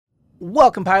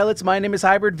Welcome pilots, my name is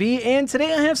Hybrid V, and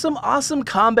today I have some awesome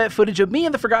combat footage of me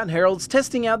and the Forgotten Heralds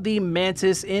testing out the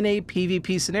Mantis in a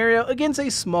PvP scenario against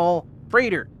a small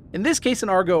freighter, in this case an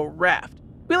Argo raft.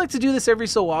 We like to do this every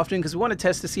so often because we want to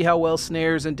test to see how well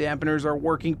snares and dampeners are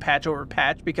working patch over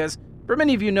patch, because for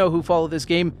many of you know who follow this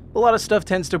game, a lot of stuff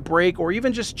tends to break or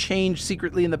even just change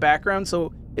secretly in the background,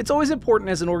 so it's always important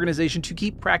as an organization to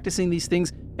keep practicing these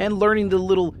things and learning the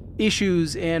little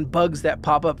issues and bugs that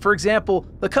pop up. For example,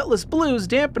 the Cutlass Blue's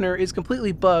dampener is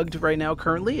completely bugged right now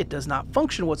currently. It does not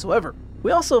function whatsoever.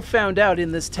 We also found out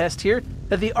in this test here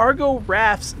that the Argo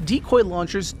Raft's decoy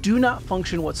launchers do not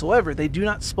function whatsoever. They do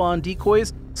not spawn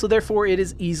decoys, so therefore it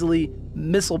is easily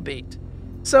missile bait.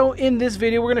 So in this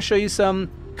video we're going to show you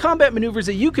some combat maneuvers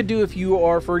that you could do if you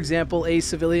are, for example, a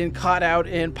civilian caught out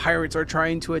and pirates are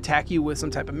trying to attack you with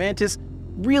some type of mantis.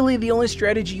 Really, the only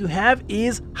strategy you have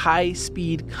is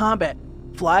high-speed combat.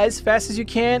 Fly as fast as you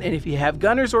can, and if you have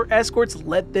gunners or escorts,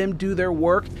 let them do their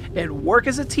work and work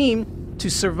as a team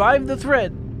to survive the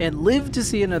threat and live to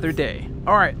see another day.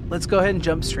 Alright, let's go ahead and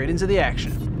jump straight into the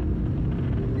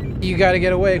action. You gotta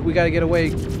get away. We gotta get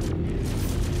away.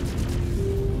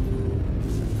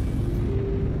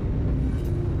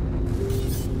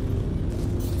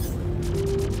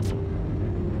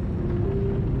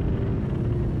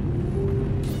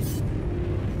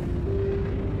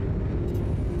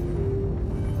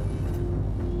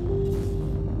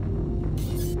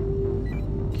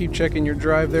 Keep checking your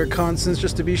drive there, Constance,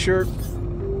 just to be sure.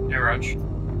 Yeah, Raj.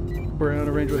 We're out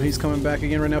of range when he's coming back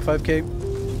again right now, 5K.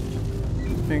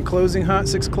 And closing hot,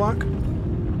 6 o'clock.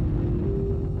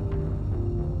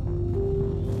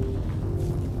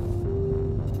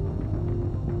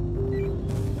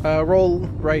 Roll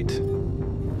right.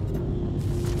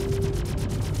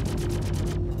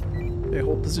 Okay,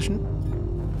 hold position.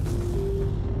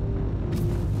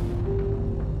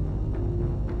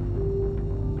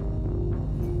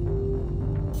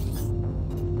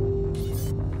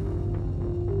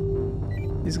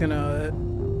 He's gonna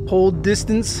hold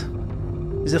distance.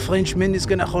 The Frenchman is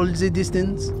gonna hold the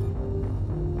distance.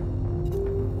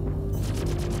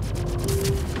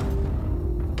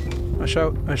 I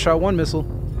shot one missile.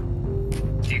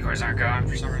 Decoys aren't going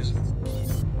for some reason.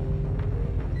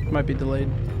 Might be delayed.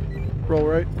 Roll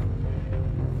right.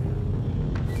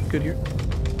 Good here.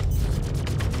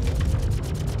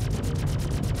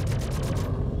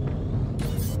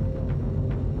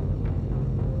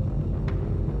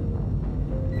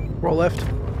 Roll left.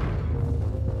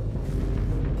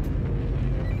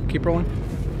 Keep rolling.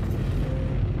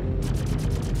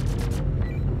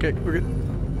 Okay, we're good.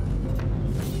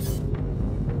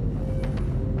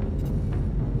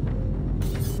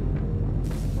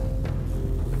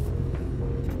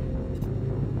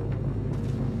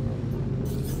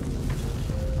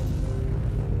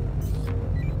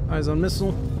 Eyes on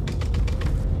missile.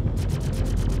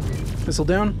 Missile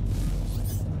down.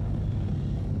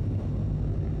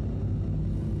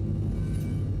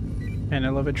 And I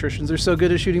love attritions. They're so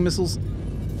good at shooting missiles.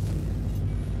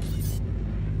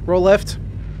 Roll left.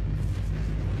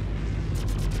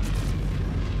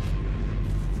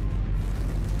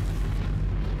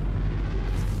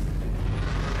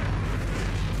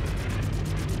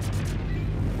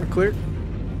 We're clear.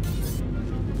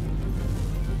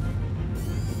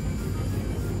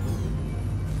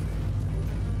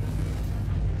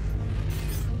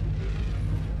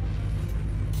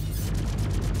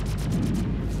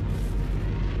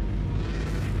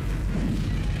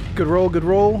 Good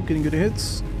roll, getting good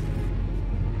hits.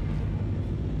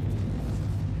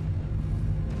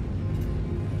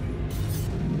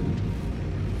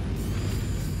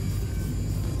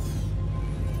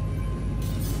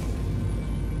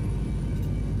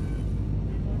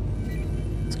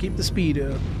 Let's keep the speed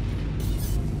up.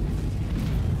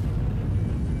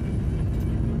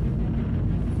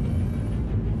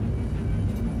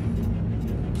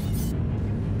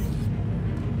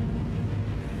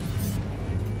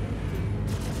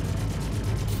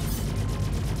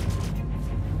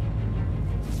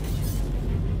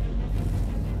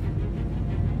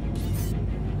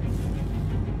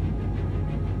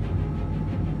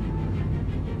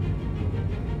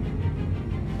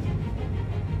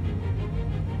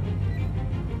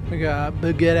 We got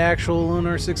Baguette Actual on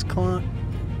our 6 o'clock.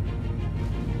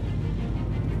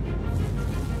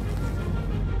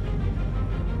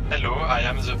 Hello, I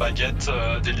am the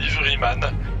Baguette delivery man.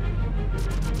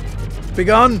 Be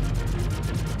gone!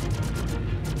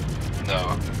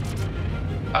 No,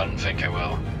 I don't think I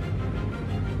will.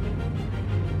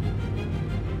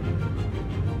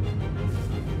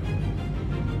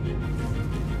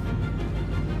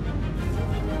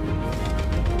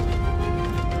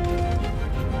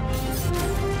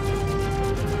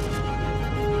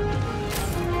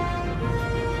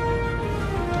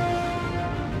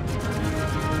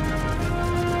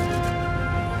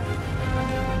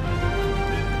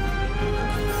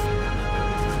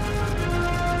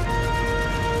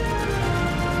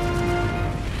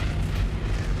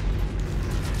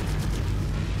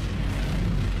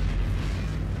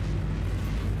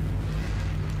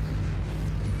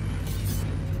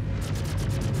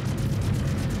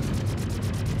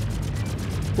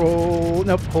 Roll.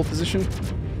 Nope. Hold position.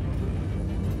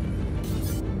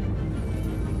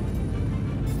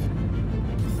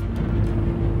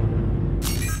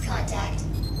 Contact.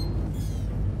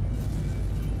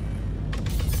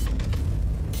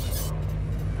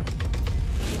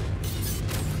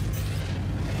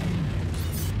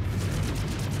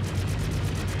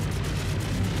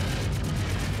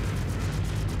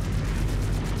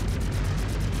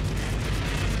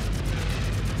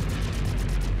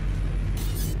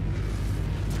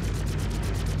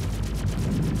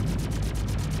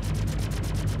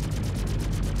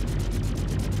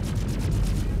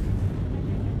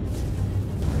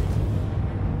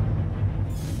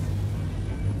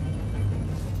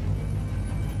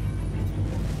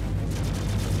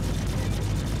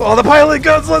 Oh, the pilot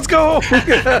guns, let's go!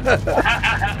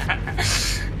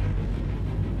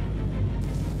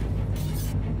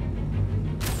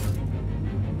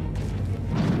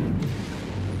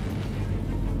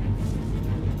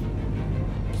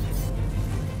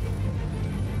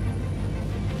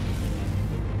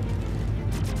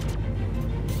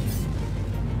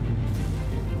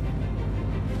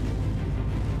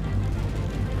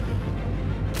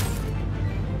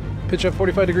 Pitch up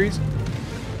 45 degrees.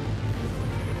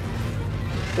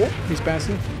 Oh, he's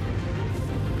passing.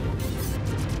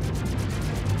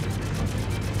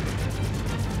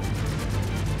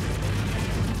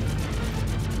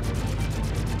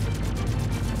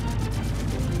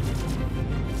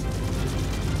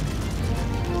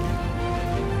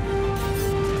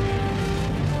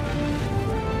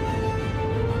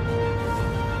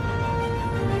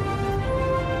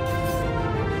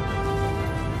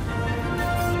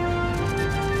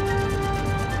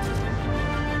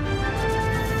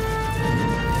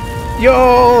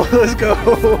 Yo, let's go!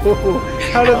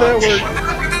 How did that work? What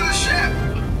happened to the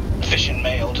ship? Mission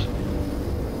mailed.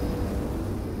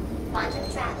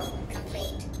 Quantum travel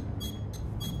complete.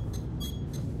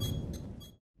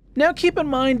 Now keep in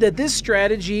mind that this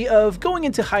strategy of going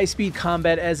into high-speed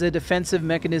combat as a defensive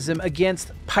mechanism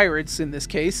against pirates, in this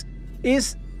case,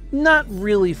 is not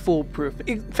really foolproof.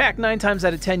 In fact, 9 times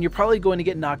out of 10, you're probably going to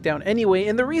get knocked down anyway,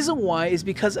 and the reason why is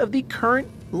because of the current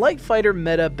light fighter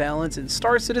meta balance in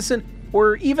Star Citizen,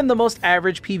 where even the most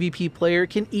average PvP player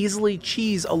can easily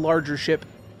cheese a larger ship,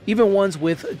 even ones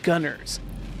with gunners.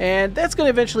 And that's going to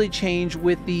eventually change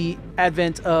with the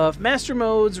advent of master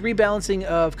modes, rebalancing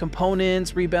of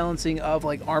components, rebalancing of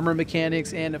like armor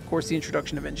mechanics, and of course the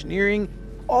introduction of engineering.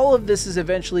 All of this is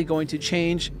eventually going to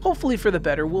change, hopefully for the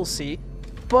better, we'll see.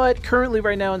 But currently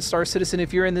right now in Star Citizen,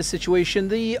 if you're in this situation,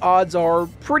 the odds are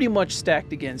pretty much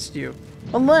stacked against you.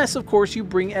 Unless, of course, you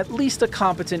bring at least a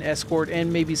competent escort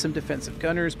and maybe some defensive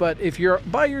gunners, but if you're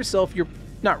by yourself, you're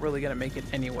not really going to make it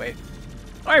anyway.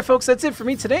 Alright folks, that's it for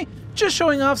me today. Just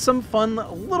showing off some fun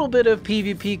little bit of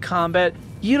PvP combat,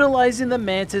 utilizing the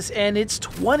Mantis and its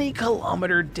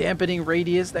 20-kilometer dampening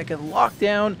radius that can lock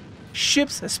down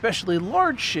ships, especially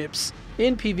large ships,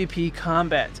 in PvP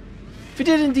combat. If you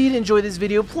did indeed enjoy this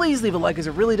video, please leave a like as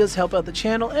it really does help out the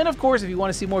channel, and of course if you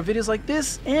want to see more videos like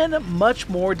this and much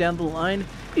more down the line,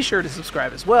 be sure to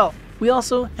subscribe as well. We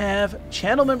also have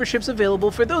channel memberships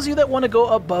available for those of you that want to go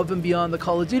above and beyond the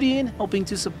Call of Duty and helping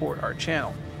to support our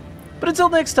channel. But until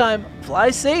next time,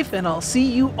 fly safe and I'll see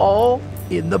you all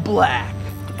in the black.